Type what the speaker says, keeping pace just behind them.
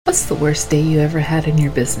What's the worst day you ever had in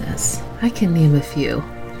your business? I can name a few.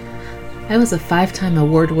 I was a 5-time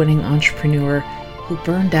award-winning entrepreneur who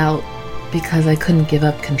burned out because I couldn't give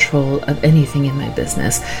up control of anything in my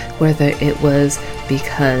business, whether it was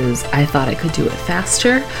because I thought I could do it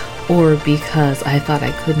faster or because I thought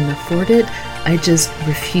I couldn't afford it. I just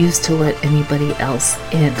refused to let anybody else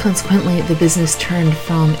in. Consequently, the business turned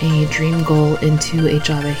from a dream goal into a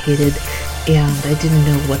job I hated, and I didn't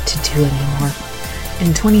know what to do anymore.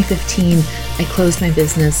 In 2015, I closed my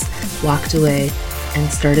business, walked away,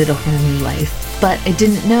 and started a whole new life. But I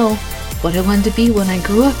didn't know what I wanted to be when I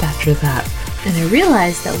grew up after that. And I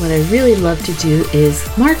realized that what I really love to do is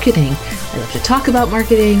marketing. I love to talk about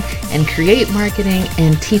marketing and create marketing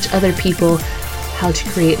and teach other people how to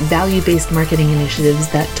create value-based marketing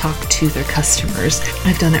initiatives that talk to their customers.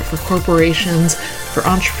 I've done it for corporations, for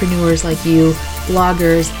entrepreneurs like you,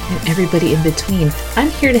 bloggers, and everybody in between. I'm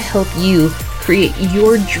here to help you create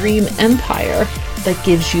your dream empire that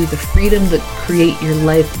gives you the freedom to create your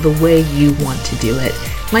life the way you want to do it.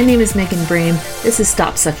 My name is Megan Brame. This is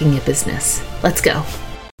Stop Sucking at Business. Let's go.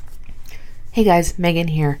 Hey guys, Megan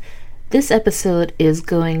here. This episode is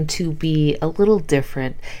going to be a little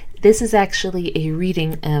different. This is actually a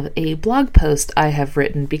reading of a blog post I have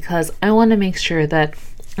written because I want to make sure that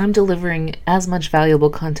I'm delivering as much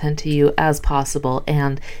valuable content to you as possible.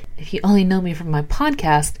 And if you only know me from my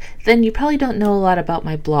podcast, then you probably don't know a lot about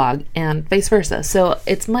my blog and vice versa. So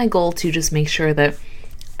it's my goal to just make sure that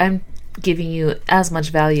I'm giving you as much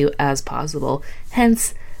value as possible.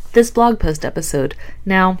 Hence this blog post episode.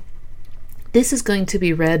 Now, this is going to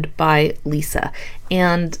be read by Lisa.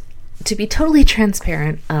 And to be totally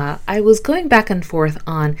transparent, I was going back and forth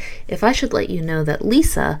on if I should let you know that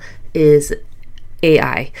Lisa is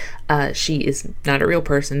AI. She is not a real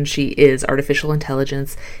person. She is artificial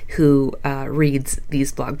intelligence who reads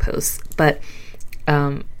these blog posts. But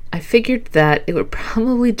I figured that it would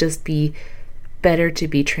probably just be better to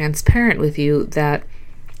be transparent with you that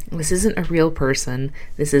this isn't a real person.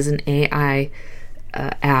 This is an AI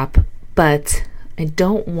app, but I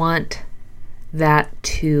don't want that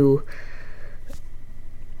to,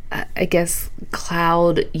 I guess,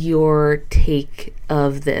 cloud your take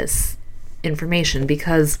of this information,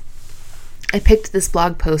 because I picked this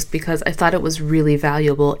blog post because I thought it was really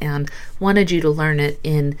valuable and wanted you to learn it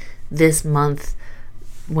in this month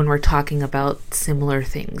when we're talking about similar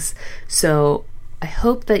things. So I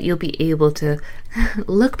hope that you'll be able to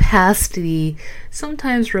look past the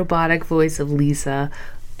sometimes robotic voice of Lisa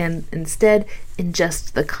and instead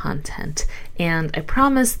ingest the content. And I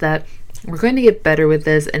promise that we're going to get better with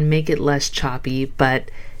this and make it less choppy, but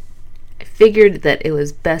I figured that it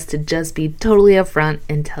was best to just be totally upfront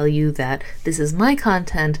and tell you that this is my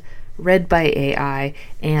content read by AI,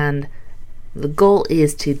 and the goal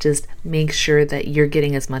is to just make sure that you're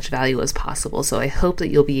getting as much value as possible. So I hope that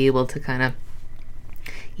you'll be able to kind of,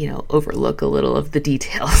 overlook a little of the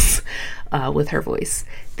details with her voice.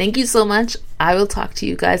 Thank you so much. I will talk to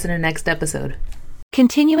you guys in our next episode.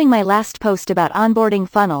 Continuing my last post about onboarding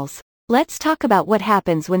funnels, let's talk about what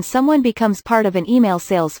happens when someone becomes part of an email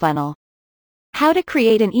sales funnel. How to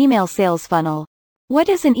create an email sales funnel. What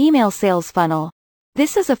is an email sales funnel?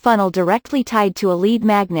 This is a funnel directly tied to a lead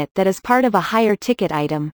magnet that is part of a higher ticket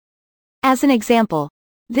item. As an example,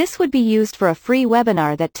 this would be used for a free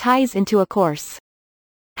webinar that ties into a course.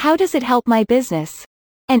 How does it help my business?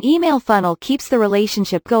 An email funnel keeps the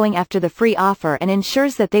relationship going after the free offer and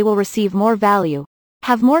ensures that they will receive more value,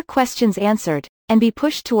 have more questions answered, and be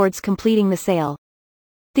pushed towards completing the sale.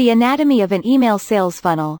 The anatomy of an email sales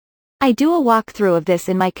funnel. I do a walkthrough of this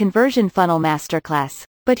in my Conversion Funnel Masterclass,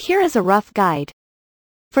 but here is a rough guide.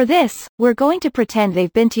 For this, we're going to pretend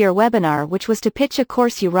they've been to your webinar, which was to pitch a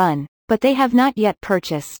course you run, but they have not yet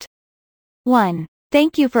purchased. 1.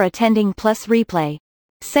 Thank you for attending plus replay.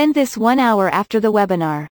 Send this 1 hour after the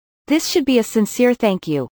webinar. This should be a sincere thank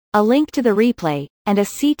you, a link to the replay, and a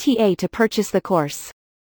CTA to purchase the course.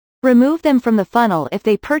 Remove them from the funnel if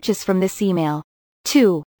they purchase from this email.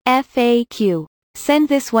 2. FAQ. Send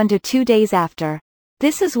this 1 to 2 days after.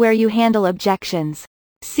 This is where you handle objections.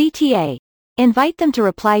 CTA. Invite them to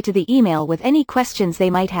reply to the email with any questions they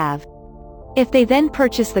might have. If they then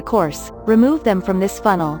purchase the course, remove them from this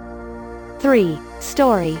funnel. 3.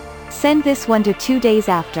 Story. Send this 1 to 2 days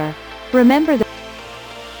after. Remember that